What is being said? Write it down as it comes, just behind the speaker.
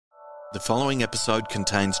The following episode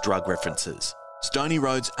contains drug references. Stoney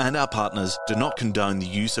Roads and our partners do not condone the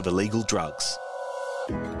use of illegal drugs.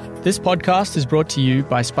 This podcast is brought to you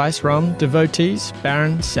by Spice Rum devotees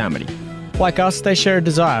Baron Samity. Like us, they share a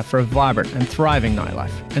desire for a vibrant and thriving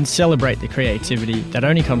nightlife and celebrate the creativity that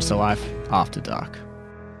only comes to life after dark.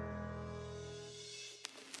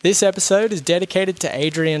 This episode is dedicated to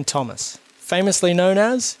Adrian Thomas, famously known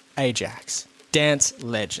as Ajax, dance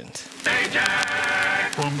legend. Ajax!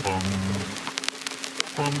 Bum, bum.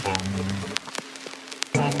 Bum, bum.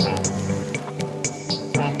 Bum, bum.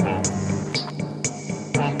 Bum, bum.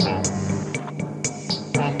 Bum, bum.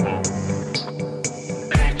 Bum, bum.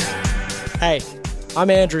 Ajax! Hey, I'm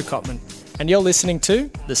Andrew Cotman, and you're listening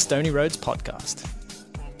to the Stoney Roads podcast.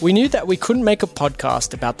 We knew that we couldn't make a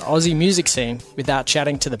podcast about the Aussie music scene without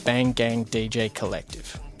chatting to the Bang Gang DJ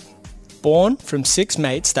Collective. Born from 6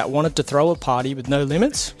 mates that wanted to throw a party with no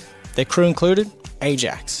limits, their crew included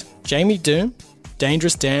Ajax, Jamie Doom,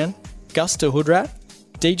 Dangerous Dan, Gus Da Hoodrat,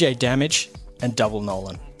 DJ Damage, and Double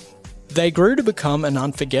Nolan. They grew to become an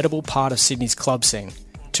unforgettable part of Sydney's club scene,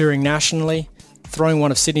 touring nationally, throwing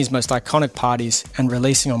one of Sydney's most iconic parties, and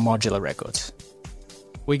releasing on Modular Records.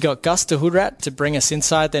 We got Gus Da Hoodrat to bring us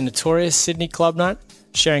inside their notorious Sydney club night,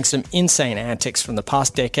 sharing some insane antics from the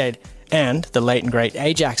past decade and the late and great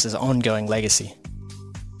Ajax's ongoing legacy.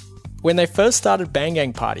 When they first started Bang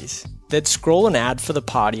Gang parties, they'd scroll an ad for the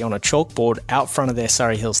party on a chalkboard out front of their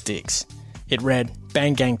Surrey Hills digs. It read,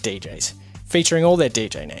 Bang Gang DJs, featuring all their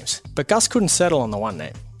DJ names, but Gus couldn't settle on the one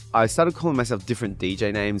name. I started calling myself different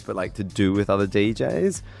DJ names, but like to do with other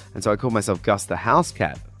DJs. And so I called myself Gus the House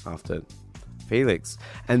Cat after Felix.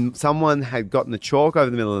 And someone had gotten the chalk over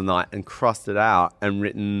the middle of the night and crossed it out and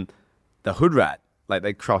written the Hoodrat. Like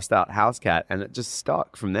they crossed out House Cat and it just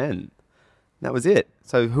stuck from then. That was it.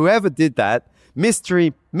 So whoever did that,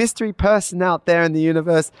 mystery person out there in the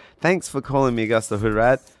universe, thanks for calling me Gus Da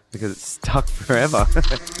Hoodrat because it's stuck forever.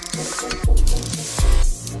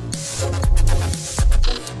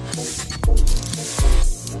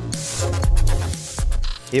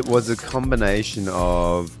 It was a combination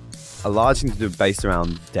of a large thing to do based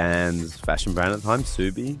around Dan's fashion brand at the time,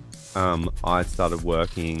 Ksubi. I started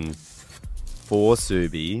working for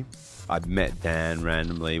Ksubi. I'd met Dan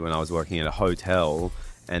randomly when I was working at a hotel,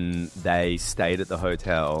 and they stayed at the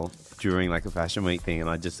hotel during like a fashion week thing, and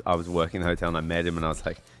I was working in the hotel and I met him and I was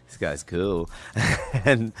like, this guy's cool.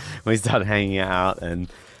 And we started hanging out, and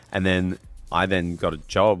then I got a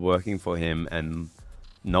job working for him, and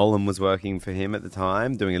Nolan was working for him at the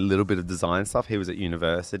time, doing a little bit of design stuff. He was at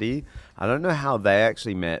university. I don't know how they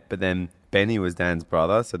actually met, but then Benny was Dan's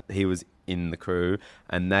brother, so he was in the crew,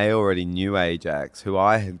 and they already knew Ajax, who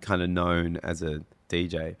I had kind of known as a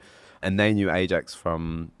DJ. And they knew Ajax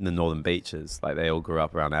from the Northern Beaches. Like, they all grew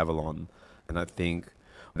up around Avalon. And I think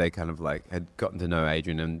they kind of like had gotten to know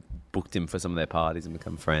Adrian and booked him for some of their parties and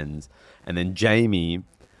become friends. And then Jamie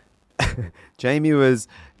was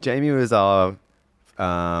our...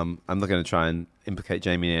 I'm not going to try and implicate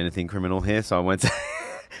Jamie in anything criminal here, so I went to...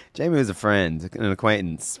 Jamie was a friend, an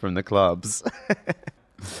acquaintance from the clubs.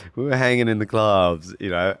 We were hanging in the clubs,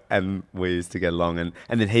 and we used to get along. And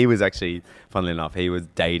then he was actually, funnily enough, he was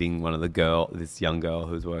dating this young girl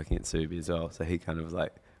who was working at Ksubi as well. So he kind of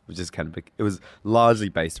it was largely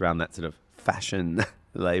based around that sort of fashion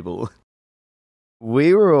label.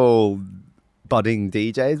 We were all budding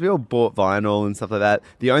DJs. We all bought vinyl and stuff like that.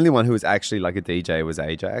 The only one who was actually like a DJ was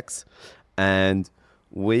Ajax. And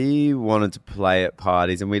we wanted to play at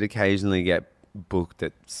parties, and we'd occasionally get booked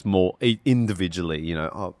at small, individually,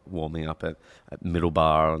 warming up at Middle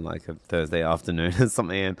Bar on like a Thursday afternoon or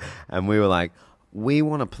something. And we were like, we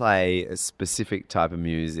want to play a specific type of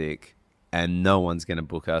music and no one's going to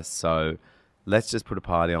book us. So let's just put a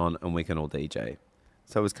party on and we can all DJ.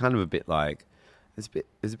 So it was kind of a bit like, it's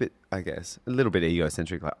a bit, I guess, a little bit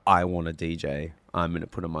egocentric. Like, I want a DJ. I'm going to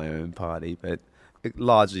put on my own party. But it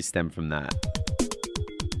largely stemmed from that.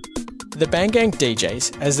 The Bang Gang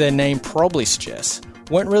DJs, as their name probably suggests,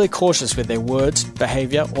 weren't really cautious with their words,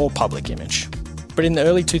 behaviour or public image. But in the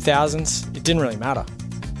early 2000s, it didn't really matter.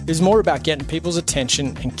 It was more about getting people's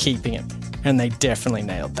attention and keeping it, and they definitely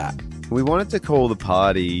nailed that. We wanted to call the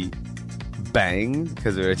party Bang,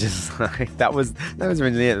 because we were just like, that was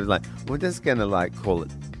originally it. It was like, we're just going to like call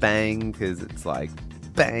it Bang, because it's like,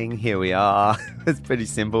 bang, here we are. It's pretty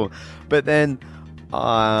simple. But then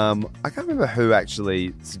I can't remember who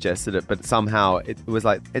actually suggested it, but somehow it was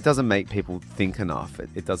like, it doesn't make people think enough.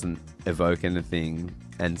 It doesn't evoke anything.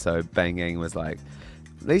 And so Bang Gang was like,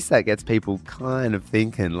 at least that gets people kind of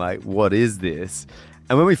thinking, like, what is this?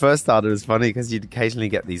 And when we first started, it was funny because you'd occasionally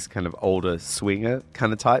get these kind of older swinger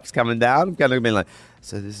kind of types coming down, kind of being like,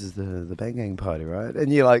 so this is the Bang Gang party, right?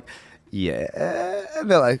 And you're like, yeah.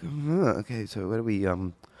 And they're like, okay, so where do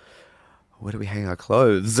we hang our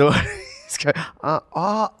clothes? Or just go,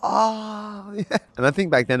 yeah. And I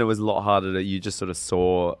think back then it was a lot harder that you just sort of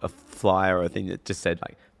saw a flyer or a thing that just said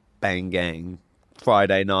like Bang Gang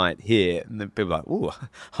Friday night here. And then people were like, ooh,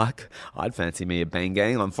 I'd fancy me a Bang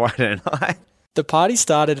Gang on Friday night. The party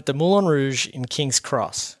started at the Moulin Rouge in King's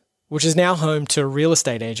Cross, which is now home to a real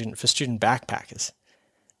estate agent for student backpackers.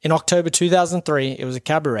 In October 2003, it was a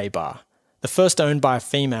cabaret bar, the first owned by a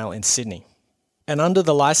female in Sydney. And under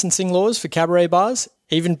the licensing laws for cabaret bars,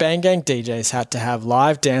 even Bang Gang DJs had to have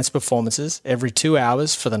live dance performances every 2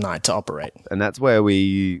 hours for the night to operate. And that's where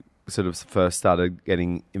we sort of first started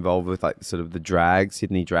getting involved with like sort of the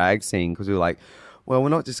Sydney drag scene, because we were like, well, we're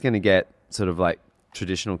not just going to get sort of like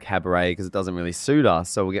traditional cabaret because it doesn't really suit us,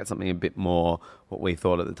 so we'll get something a bit more, what we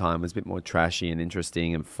thought at the time was a bit more trashy and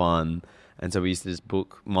interesting and fun. And so we used to just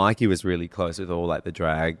book, Mikey was really close with all like the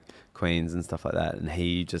drag queens and stuff like that, and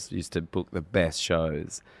he just used to book the best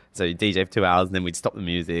shows. So you DJ for 2 hours and then we'd stop the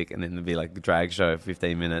music and then there'd be like a drag show for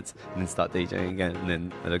 15 minutes and then start DJing again, and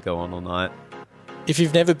then it'd go on all night. If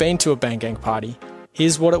you've never been to a Bang Gang party,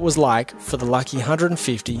 here's what it was like for the lucky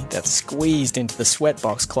 150 that squeezed into the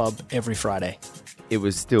Sweatbox Club every Friday. It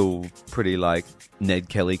was still pretty like Ned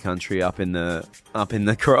Kelly country up in the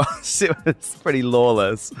cross. It was pretty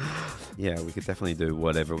lawless. Yeah, we could definitely do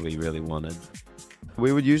whatever we really wanted.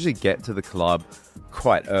 We would usually get to the club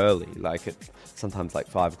quite early, like at sometimes like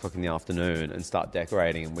 5 o'clock in the afternoon, and start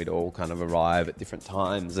decorating, and we'd all kind of arrive at different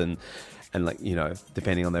times and like, you know,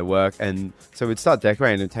 depending on their work. And so we'd start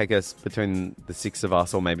decorating. It'd take us between the 6 of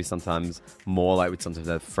us, or maybe sometimes more, like we'd sometimes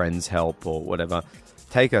have friends help or whatever,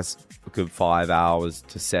 take us a good 5 hours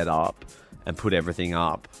to set up and put everything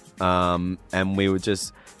up. And we would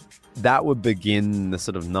just, that would begin the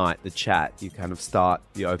sort of night, the chat. You kind of start,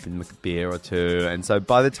 you open with a beer or two. And so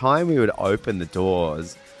by the time we would open the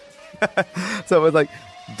doors, so it was like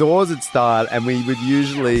doors would start, and we would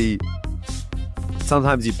usually,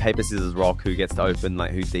 sometimes you paper, scissors, rock, who gets to open,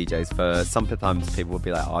 like who DJs first. Sometimes people would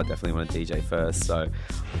be like, oh, I definitely want to DJ first, so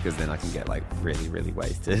because then I can get like really, really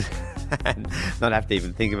wasted and not have to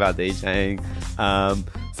even think about DJing.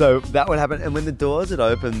 So that would happen. And when the doors would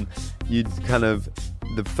open, you'd kind of,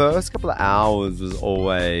 the first couple of hours was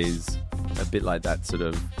always a bit like that sort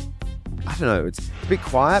of, I don't know, it's a bit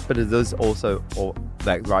quiet, but it is also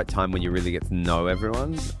that right time when you really get to know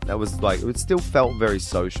everyone. That was like, it still felt very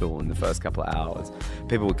social in the first couple of hours.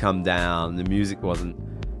 People would come down, the music wasn't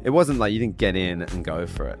like you didn't get in and go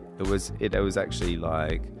for it. It was actually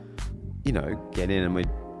like, you know, get in and we'd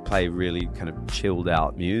play really kind of chilled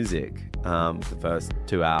out music for the first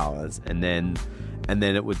 2 hours, and then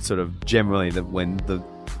it would sort of generally, when the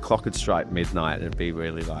clock would strike midnight, it'd be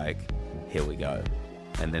really like, here we go.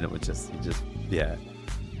 And then it would just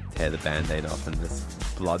tear the Band-Aid off and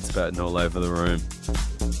just blood spurting all over the room.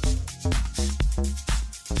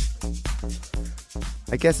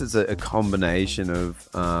 I guess it's a combination of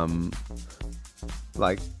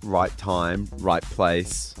like right time, right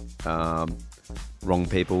place, wrong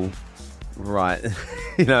people, right,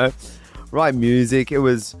 you know, right music.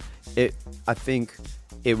 I think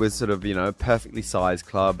it was sort of, you know, perfectly sized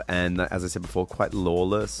club, and as I said before, quite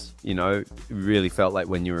lawless. You know, it really felt like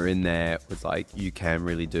when you were in there, it was like you can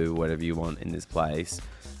really do whatever you want in this place,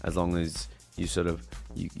 as long as you sort of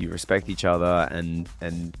you respect each other and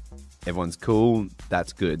everyone's cool.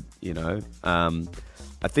 That's good, you know.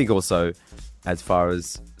 I think also, as far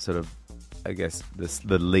as sort of, I guess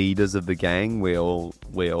the leaders of the gang, we all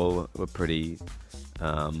were pretty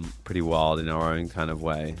wild in our own kind of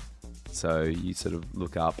way. So you sort of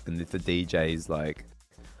look up, and if the DJ's like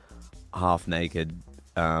half naked,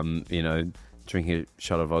 you know, drinking a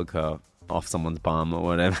shot of vodka off someone's bum or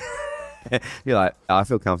whatever, you're like, I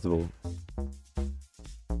feel comfortable.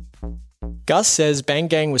 Gus says Bang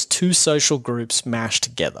Gang was two social groups mashed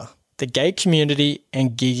together, the gay community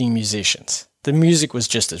and gigging musicians. The music was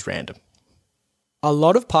just as random. A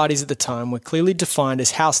lot of parties at the time were clearly defined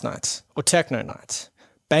as house nights or techno nights.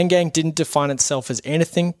 Bang Gang didn't define itself as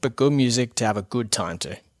anything but good music to have a good time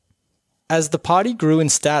to. As the party grew in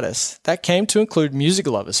status, that came to include music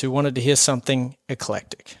lovers who wanted to hear something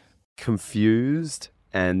eclectic. Confused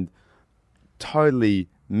and totally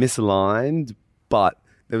misaligned, but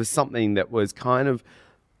there was something that was kind of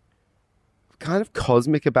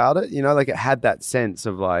cosmic about it, you know, like it had that sense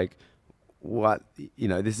of like, what, you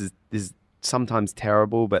know, this is sometimes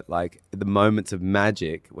terrible, but like the moments of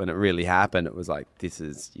magic when it really happened, it was like,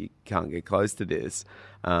 you can't get close to this.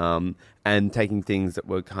 And taking things that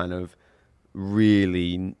were kind of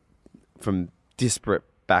really from disparate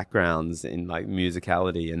backgrounds in like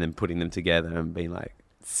musicality and then putting them together and being like,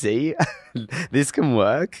 see, this can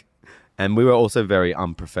work. And we were also very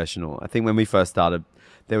unprofessional. I think when we first started,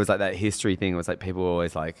 there was like that history thing. It was like people were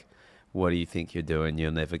always like, what do you think you're doing?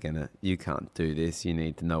 You can't do this. You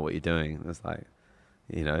need to know what you're doing. It was like,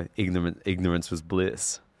 ignorance was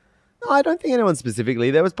bliss. No, I don't think anyone specifically.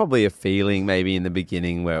 There was probably a feeling maybe in the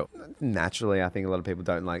beginning where naturally I think a lot of people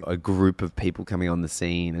don't like a group of people coming on the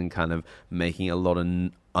scene and kind of making a lot of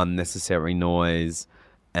unnecessary noise.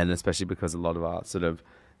 And especially because a lot of our sort of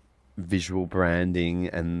visual branding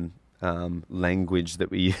and language that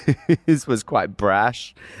we use was quite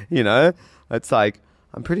brash, It's like,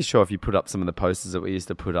 I'm pretty sure if you put up some of the posters that we used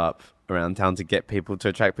to put up around town to attract people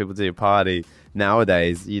to your party,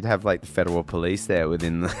 nowadays you'd have like the federal police there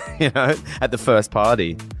within, at the first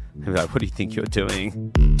party. They'd be like, what do you think you're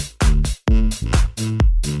doing?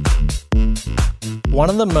 One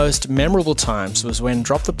of the most memorable times was when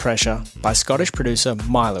Drop the Pressure by Scottish producer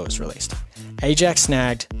Milo was released. Ajax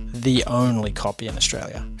snagged the only copy in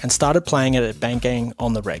Australia and started playing it at Bang Gang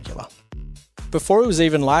on the regular. Before it was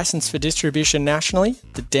even licensed for distribution nationally,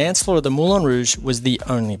 the dance floor of the Moulin Rouge was the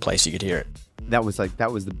only place you could hear it. That was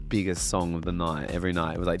the biggest song of the night, every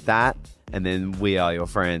night. It was like that, and then We Are Your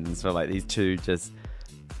Friends were like these two just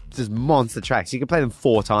monster tracks. You could play them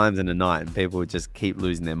 4 times in a night and people would just keep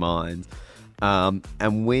losing their minds. And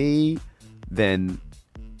we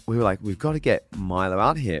were like, we've got to get Milo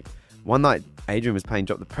out here. One night, Adrian was playing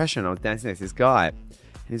Drop the Pressure and I was dancing next to this guy. And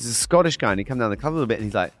he's a Scottish guy and he come down the club a little bit and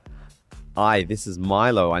he's like, "Aye, this is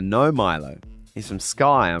Milo. I know Milo. He's from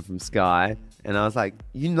Sky. I'm from Sky." And I was like,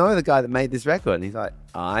 "You know the guy that made this record?" And he's like,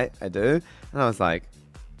 "Aye, I do." And I was like,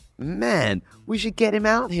 "Man, we should get him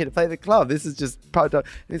out here to play the club. This is just..." And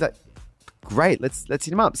he's like, "Great, let's hit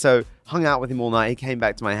him up." So hung out with him all night. He came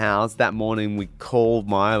back to my house. That morning we called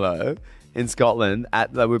Milo in Scotland.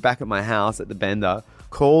 We were back at my house at the Bender.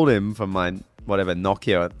 Called him from my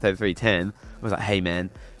Nokia 3310. I was like, "Hey man,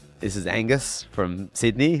 this is Angus from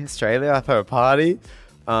Sydney, Australia. I throw a party.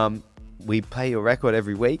 We play your record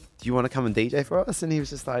every week. Do you want to come and DJ for us?" And he was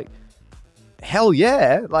just like, "Hell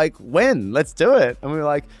yeah. Like, when? Let's do it." And we were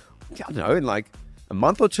like, "I don't know, in like a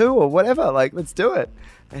month or 2 or whatever. Like, let's do it."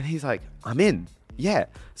 And he's like, "I'm in." Yeah.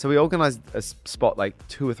 So we organized a spot like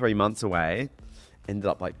 2 or 3 months away. Ended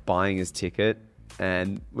up like buying his ticket.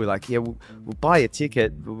 And we're like, "Yeah, we'll buy a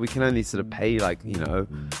ticket, but we can only sort of pay like,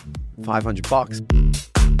 $500.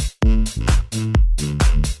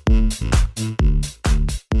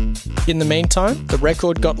 In the meantime, the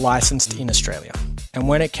record got licensed in Australia, and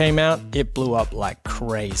when it came out, it blew up like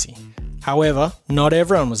crazy. However, not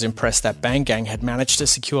everyone was impressed that Bang Gang had managed to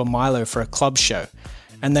secure Milo for a club show,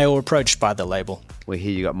 and they were approached by the label. "We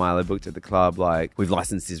hear you got Milo booked at the club, like, we've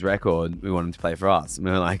licensed his record, we want him to play for us." And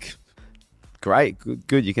we were like, "Great,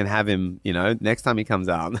 good, you can have him, next time he comes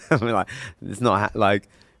out." We're like, it's not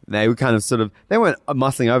they were kind of they weren't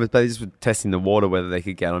muscling over, but they just were testing the water whether they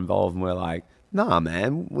could get involved. And we're like, "Nah,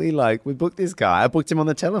 man, we booked this guy. I booked him on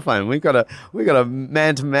the telephone. We got a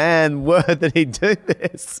man-to-man word that he'd do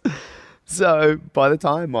this." So by the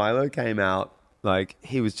time Milo came out, like,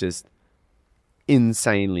 he was just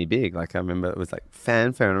insanely big. Like, I remember it was like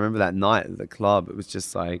fanfare, and I remember that night at the club, it was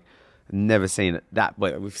just like, never seen it that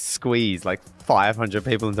way. We've squeezed like 500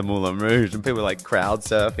 people into Moulin Rouge, and people were like crowd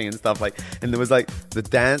surfing and stuff, like, and there was like the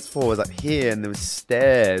dance floor was up here and there was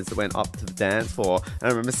stairs that went up to the dance floor, and I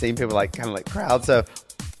remember seeing people like kind of like crowd surf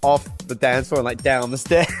off the dance floor and like down the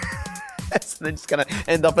stairs and then just kind of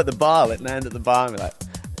end up at the bar, like land at the bar and be like,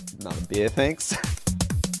 "Another beer, thanks."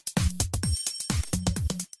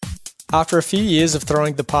 After a few years of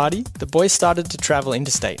throwing the party, the boys started to travel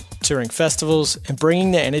interstate, touring festivals and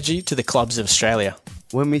bringing their energy to the clubs of Australia.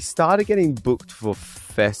 When we started getting booked for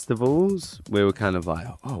festivals, we were kind of like,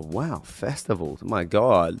 "Oh wow, festivals! Oh my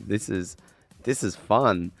god, this is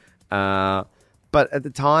fun." But at the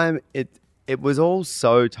time, it was all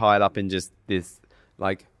so tied up in just this,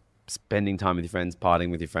 like, spending time with your friends,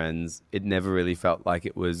 partying with your friends. It never really felt like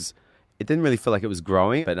it was. It didn't really feel like it was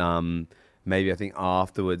growing. But maybe I think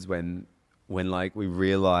afterwards, when like we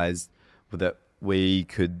realized that we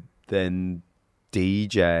could then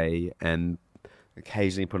DJ and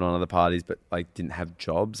occasionally put on other parties, but like didn't have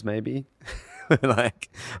jobs, maybe. Like,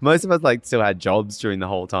 most of us like still had jobs during the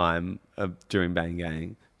whole time during Bang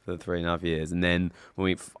Gang for the 3.5 years, and then when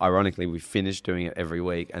we finished doing it every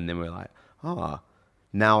week, and then we're like,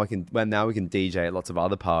 now we can DJ at lots of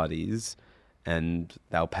other parties, and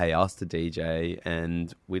they'll pay us to DJ,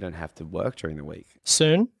 and we don't have to work during the week.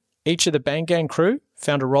 Soon, each of the Bang Gang crew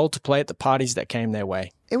found a role to play at the parties that came their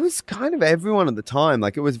way. It was kind of everyone at the time.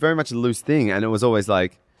 Like, it was very much a loose thing, and it was always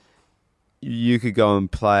like, you could go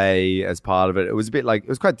and play as part of it. It was a bit like, it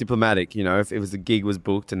was quite diplomatic, you know, if it was a gig was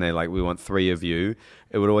booked and they're like, we want 3 of you,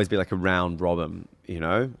 it would always be like a round robin, you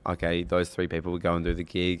know, okay, those 3 people would go and do the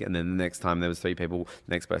gig, and then the next time there was 3 people,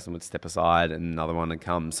 the next person would step aside and another one would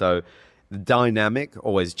come. So the dynamic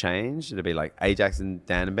always changed. It'd be like Ajax and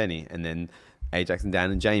Dan and Benny, and then Ajax and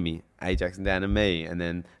Dan and Jamie, Ajax and Dan and me, and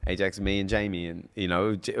then Ajax and me and Jamie, and you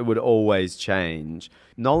know, it would always change.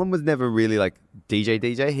 Nolan was never really like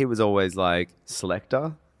DJ. He was always like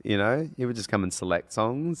selector, you know. He would just come and select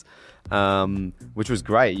songs, which was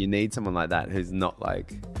great. You need someone like that who's not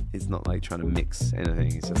like, he's not like trying to mix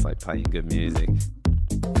anything. He's just like playing good music.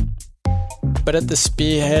 But at the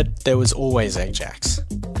Spearhead, there was always Ajax.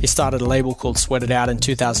 He started a label called Sweat It Out in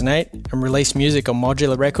 2008 and released music on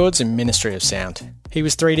Modular Records and Ministry of Sound. He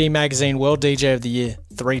was 3D Magazine World DJ of the Year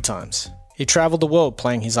 3 times. He travelled the world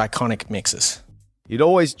playing his iconic mixes. You'd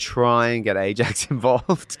always try and get Ajax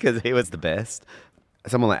involved because he was the best.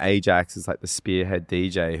 Someone like Ajax is like the Spearhead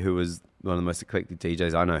DJ, who was one of the most eclectic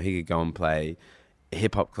DJs I know. He could go and play a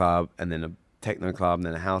hip-hop club and then a techno club and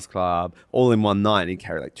then a house club all in one night. He'd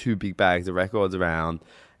carry like 2 big bags of records around,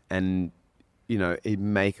 and you know, he'd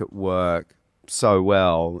make it work so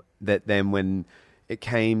well that then when it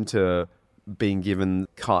came to being given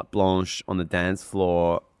carte blanche on the dance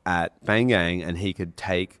floor at Bang Gang, and he could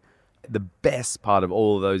take the best part of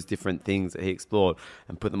all of those different things that he explored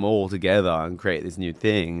and put them all together and create this new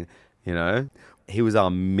thing, you know, he was our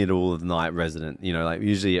middle of the night resident. You know, like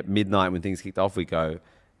usually at midnight when things kicked off, we go,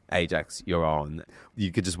 Ajax, you're on.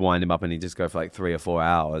 You could just wind him up and he'd just go for like 3 or 4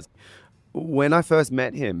 hours. When I first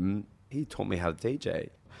met him, he taught me how to DJ.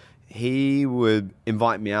 He would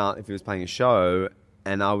invite me out if he was playing a show,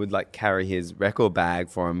 and I would like carry his record bag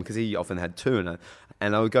for him because he often had 2,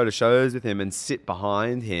 and I would go to shows with him and sit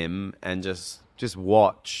behind him and just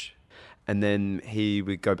watch. And then he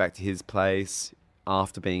would go back to his place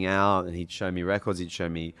after being out, and he'd show me records. He'd show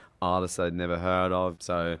me artists I'd never heard of.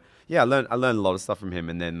 So yeah, I learned a lot of stuff from him.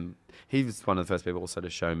 And then he was one of the first people also to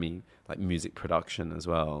show me like music production as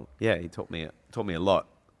well. Yeah, he taught me a lot.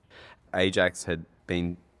 Ajax had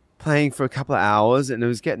been playing for a couple of hours and it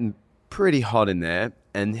was getting pretty hot in there,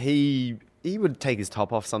 and he would take his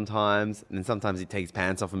top off sometimes, and then sometimes he'd take his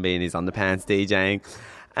pants off and be in his underpants DJing.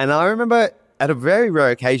 And I remember at a very rare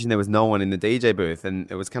occasion there was no one in the DJ booth,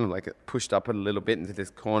 and it was kind of like pushed up a little bit into this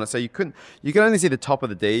corner, so you could only see the top of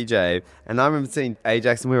the DJ. And I remember seeing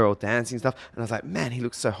Ajax and we were all dancing and stuff, and I was like, man, he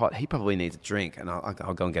looks so hot, he probably needs a drink, and I'll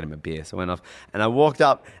go and get him a beer. So I went off and I walked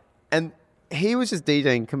up, and he was just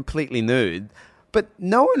DJing completely nude, but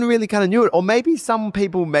no one really kind of knew it. Or maybe some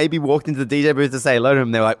people walked into the DJ booth to say hello to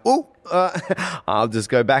him. They were like, oh, I'll just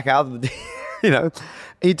go back out of the you know.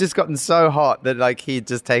 He'd just gotten so hot that like he'd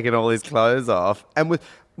just taken all his clothes off. And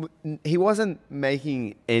he wasn't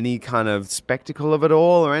making any kind of spectacle of it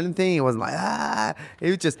all or anything. He wasn't like,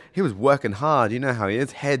 he was working hard. You know how he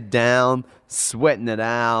is, head down, sweating it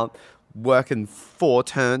out, working 4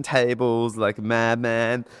 turntables like a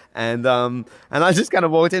madman. And I just kind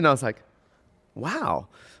of walked in and I was like, wow,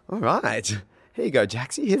 all right, here you go,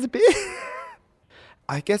 Jaxie, here's a beer.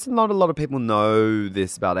 I guess not a lot of people know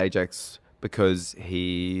this about Ajax because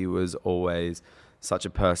he was always such a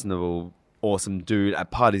personable, awesome dude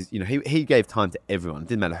at parties. You know, he gave time to everyone. It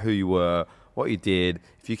didn't matter who you were, what you did.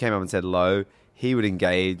 If you came up and said hello, he would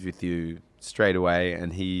engage with you straight away,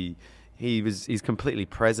 and he's completely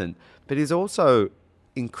present. But he's also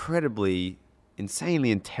incredibly, insanely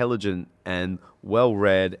intelligent and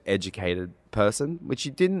well-read, educated person, which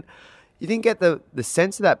you didn't get the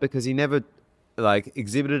sense of that because he never like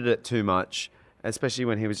exhibited it too much, especially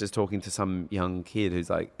when he was just talking to some young kid who's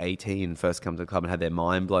like 18, first come to the club and had their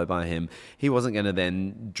mind blown by him. He wasn't going to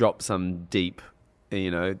then drop some deep,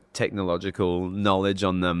 you know, technological knowledge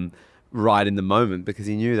on them right in the moment because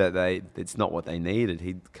he knew that it's not what they needed.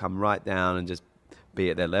 He'd come right down and just be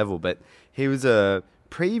at their level. But he was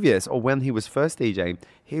when he was first DJing,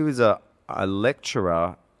 he was a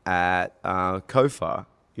lecturer at Kofa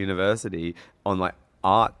University on like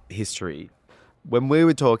art history. When we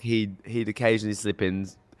would talk, he'd occasionally slip in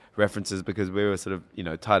references because we were sort of, you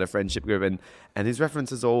know, tighter friendship group, and his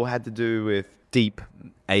references all had to do with deep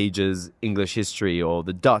ages English history or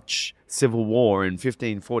the Dutch Civil War in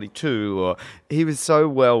 1542, or he was so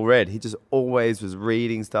well read. He just always was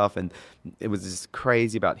reading stuff, and it was just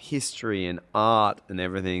crazy about history and art and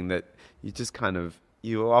everything that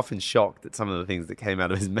you were often shocked at some of the things that came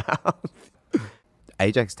out of his mouth.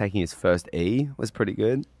 Ajax taking his first E was pretty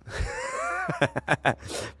good. But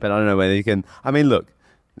I don't know whether you can... I mean, look,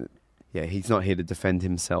 yeah, he's not here to defend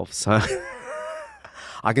himself, so...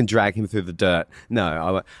 I can drag him through the dirt.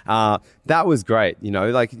 No, that was great. You know,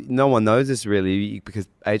 like no one knows this really because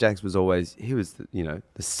Ajax was always, he was, the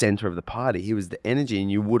center of the party. He was the energy,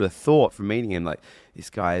 and you would have thought from meeting him, like, this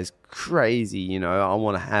guy is crazy, I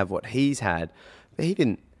want to have what he's had. But he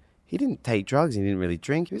didn't take drugs. He didn't really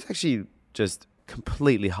drink. He was actually just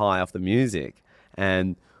completely high off the music.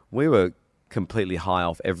 And we were completely high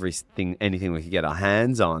off anything we could get our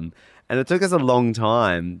hands on. And it took us a long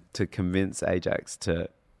time to convince Ajax to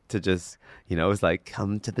just, it was like,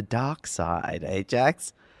 come to the dark side,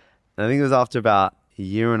 Ajax. And I think it was after about a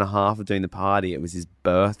year and a half of doing the party. It was his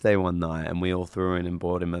birthday one night, and we all threw in and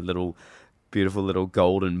bought him a beautiful little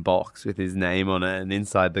golden box with his name on it. And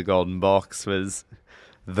inside the golden box was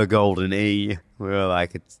the golden E. We were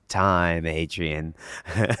like, it's time, Adrian.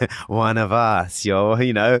 One of us,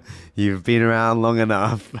 you've been around long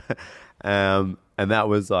enough. And that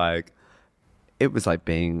was like, it was like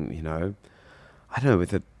being, I don't know,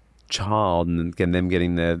 with a child and them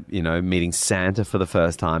getting their, meeting Santa for the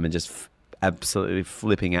first time and just absolutely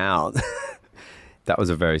flipping out. That was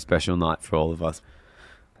a very special night for all of us.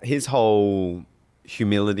 His whole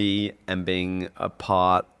humility and being a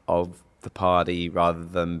part of the party rather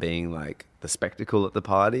than being like the spectacle at the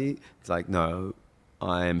party. It's like, no,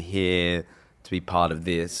 I am here to be part of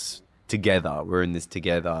this together. We're in this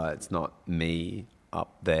together. It's not me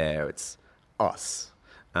up there. It's us.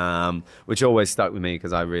 Which always stuck with me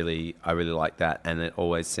because I really like that. And it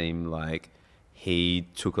always seemed like he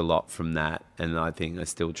took a lot from that. And I think I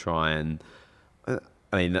still try and,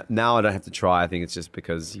 now I don't have to try. I think it's just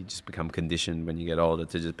because you just become conditioned when you get older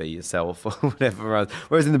to just be yourself or whatever.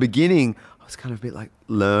 Whereas in the beginning, I was kind of a bit like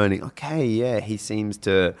learning. Okay, yeah, he seems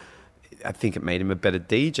to. I think it made him a better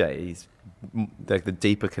DJ. He's like the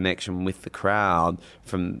deeper connection with the crowd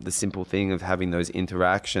from the simple thing of having those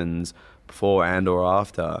interactions before and or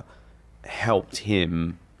after helped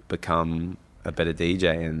him become a better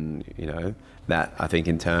DJ. And that I think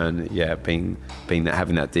in turn, being that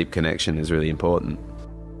having that deep connection is really important.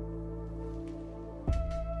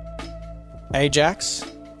 Ajax,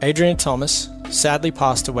 Adrian Thomas, sadly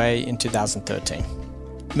passed away in 2013.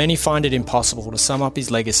 Many find it impossible to sum up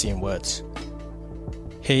his legacy in words.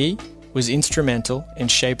 He was instrumental in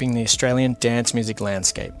shaping the Australian dance music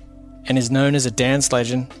landscape and is known as a dance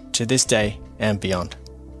legend to this day and beyond.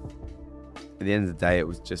 At the end of the day,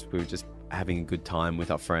 we were just having a good time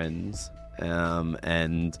with our friends,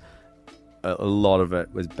 and a lot of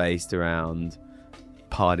it was based around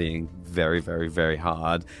partying very, very, very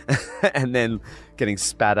hard and then getting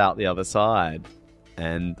spat out the other side.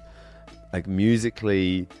 And like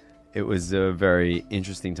musically, it was a very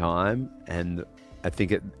interesting time, and I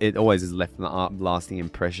think it always has left an lasting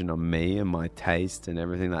impression on me and my taste and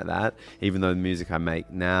everything like that, even though the music I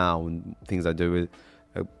make now and things I do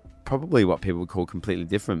are probably what people would call completely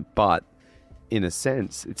different, but in a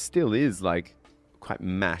sense it still is like quite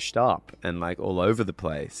mashed up and like all over the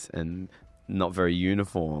place and not very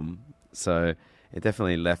uniform. So it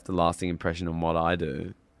definitely left a lasting impression on what I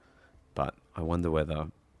do. But I wonder whether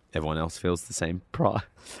everyone else feels the same pride.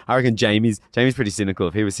 I reckon Jamie's pretty cynical.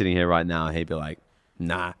 If he was sitting here right now, he'd be like,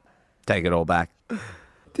 nah, take it all back.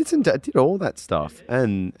 Did all that stuff.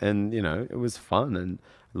 And it was fun and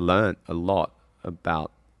learnt a lot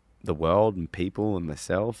about the world and people and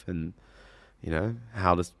myself and,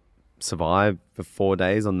 how to survive for 4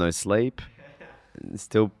 days on no sleep and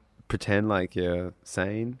still pretend like you're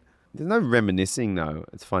sane. There's no reminiscing though.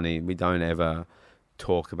 It's funny, we don't ever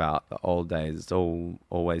talk about the old days. It's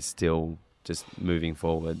always still just moving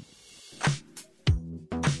forward.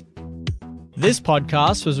 This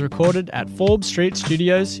podcast was recorded at Forbes Street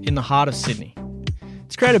Studios in the heart of Sydney.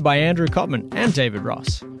 It's created by Andrew Cotman and David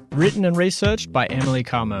Ross. Written and researched by Emily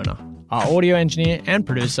Carmona. Our audio engineer and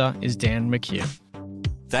producer is Dan McHugh.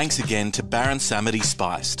 Thanks again to Baron Samedi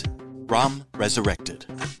Spiced, Rum Resurrected.